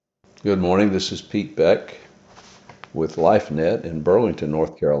Good morning. This is Pete Beck with LifeNet in Burlington,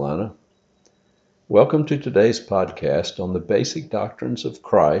 North Carolina. Welcome to today's podcast on the basic doctrines of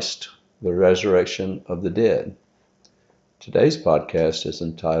Christ, the resurrection of the dead. Today's podcast is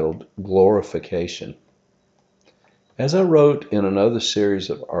entitled Glorification. As I wrote in another series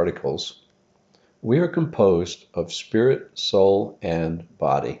of articles, we are composed of spirit, soul, and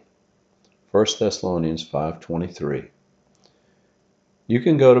body. 1 Thessalonians 5:23. You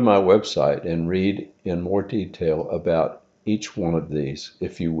can go to my website and read in more detail about each one of these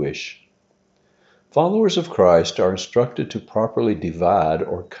if you wish. Followers of Christ are instructed to properly divide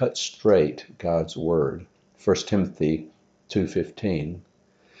or cut straight God's Word. 1 Timothy 2:15.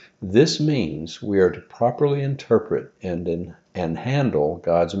 This means we are to properly interpret and handle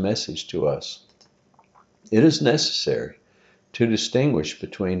God's message to us. It is necessary to distinguish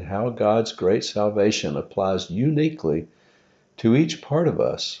between how God's great salvation applies uniquely to each part of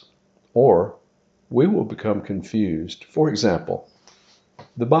us, or we will become confused. For example,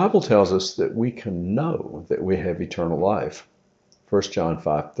 the Bible tells us that we can know that we have eternal life, 1 John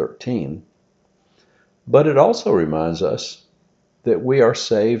 5:13, but it also reminds us that we are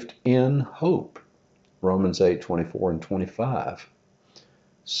saved in hope, Romans 8:24 and 25.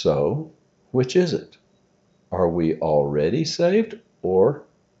 So, which is it? Are we already saved, or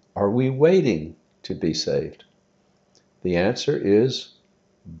are we waiting to be saved? The answer is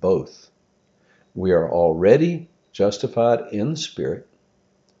both. We are already justified in the Spirit,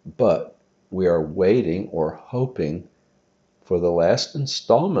 but we are waiting or hoping for the last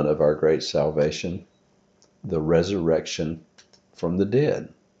installment of our great salvation, the resurrection from the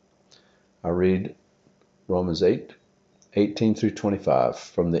dead. I read Romans 8:18 through 25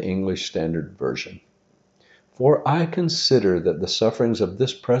 from the English Standard Version. For I consider that the sufferings of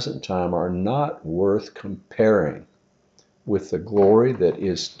this present time are not worth comparing with the glory that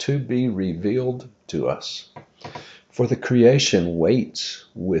is to be revealed to us. For the creation waits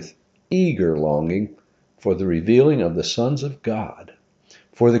with eager longing for the revealing of the sons of God.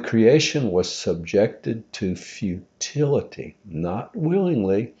 For the creation was subjected to futility, not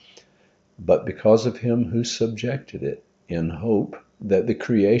willingly, but because of him who subjected it, in hope that the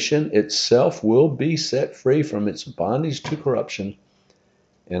creation itself will be set free from its bondage to corruption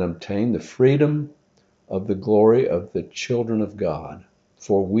and obtain the freedom of the glory of the children of God.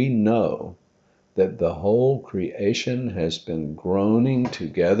 For we know that the whole creation has been groaning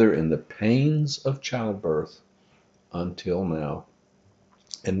together in the pains of childbirth until now.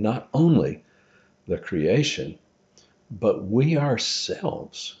 And not only the creation, but we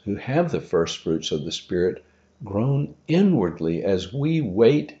ourselves, who have the first fruits of the Spirit, groan inwardly as we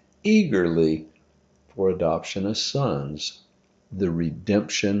wait eagerly for adoption as sons, the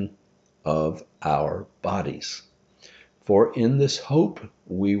redemption of our bodies. For in this hope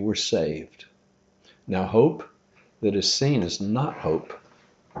we were saved. Now hope that is seen is not hope,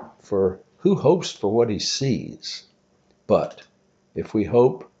 for who hopes for what he sees? But if we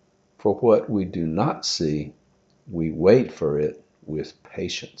hope for what we do not see, we wait for it with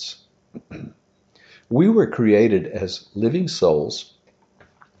patience. We were created as living souls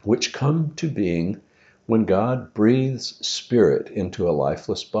which come to being when God breathes spirit into a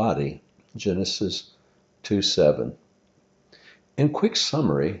lifeless body, Genesis 2:7. In quick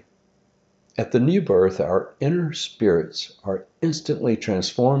summary, at the new birth, our inner spirits are instantly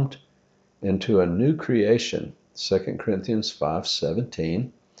transformed into a new creation, 2 Corinthians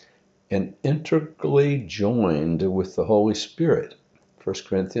 5:17, and integrally joined with the Holy Spirit, 1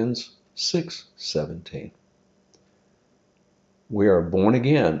 Corinthians 6:17. We are born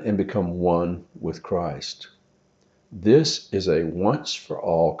again and become one with Christ. This is a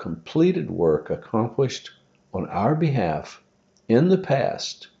once-for-all completed work accomplished on our behalf in the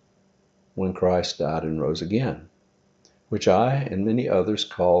past when Christ died and rose again, which I and many others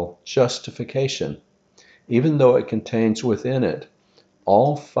call justification, even though it contains within it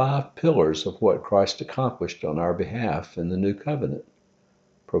all 5 pillars of what Christ accomplished on our behalf in the new covenant: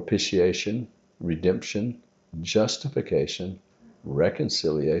 propitiation, redemption, justification,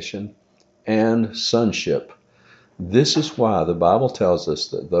 reconciliation, and sonship. This is why the Bible tells us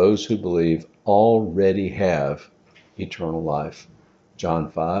that those who believe already have eternal life. John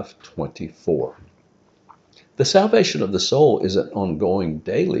 5:24. The salvation of the soul is an ongoing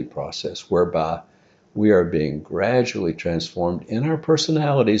daily process whereby we are being gradually transformed in our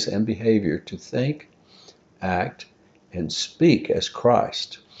personalities and behavior to think, act, and speak as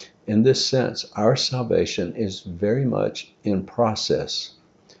Christ. In this sense, our salvation is very much in process.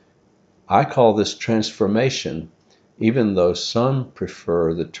 I call this transformation, even though some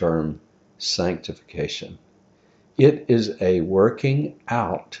prefer the term sanctification. It is a working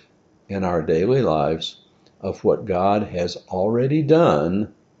out in our daily lives of what God has already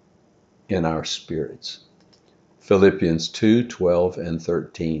done in our spirits. Philippians 2:12 and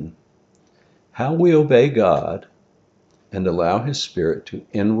 13. How we obey God and allow His Spirit to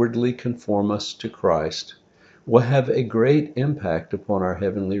inwardly conform us to Christ will have a great impact upon our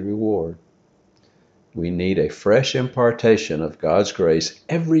heavenly reward. We need a fresh impartation of God's grace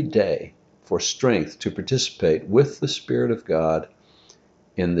every day for strength to participate with the Spirit of God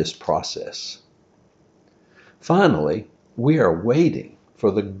in this process. Finally, we are waiting for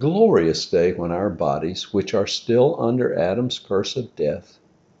the glorious day when our bodies, which are still under Adam's curse of death,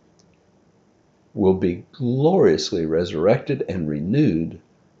 will be gloriously resurrected and renewed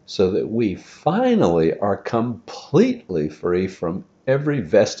so that we finally are completely free from every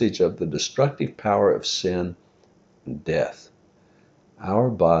vestige of the destructive power of sin and death. Our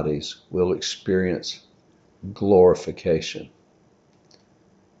bodies will experience glorification.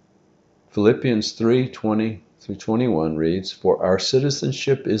 Philippians 3:20 through 21 reads, "For our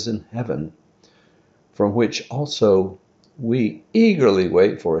citizenship is in heaven, from which also we eagerly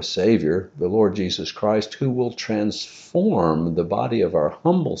wait for a Savior, the Lord Jesus Christ, who will transform the body of our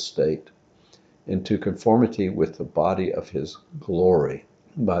humble state into conformity with the body of His glory,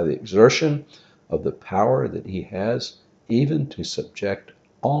 by the exertion of the power that He has even to subject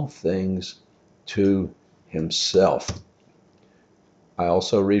all things to Himself." I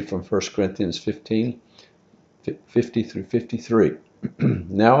also read from 1 Corinthians 15:50 through 53.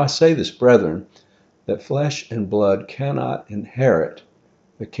 "Now I say this, brethren, that flesh and blood cannot inherit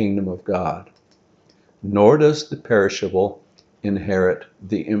the kingdom of God, nor does the perishable inherit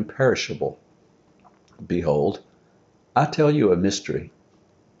the imperishable. Behold, I tell you a mystery.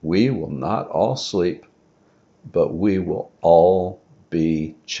 We will not all sleep, but we will all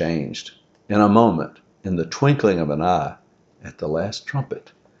be changed in a moment, in the twinkling of an eye, at the last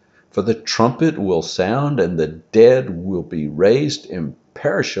trumpet. For the trumpet will sound, and the dead will be raised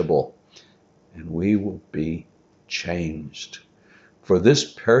imperishable, and we will be changed. For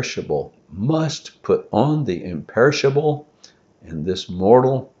this perishable must put on the imperishable, and this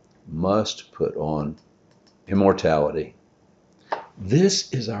mortal must put on immortality."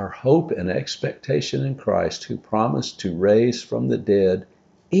 This is our hope and expectation in Christ, who promised to raise from the dead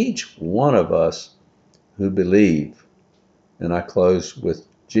each one of us who believe. And I close with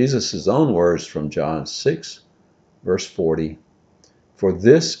Jesus' own words from John 6, verse 40. "For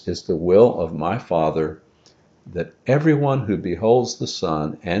this is the will of my Father, that everyone who beholds the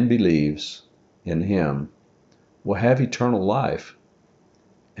Son and believes in Him will have eternal life,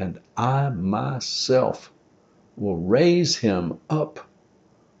 and I myself will raise him up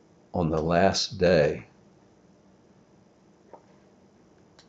on the last day."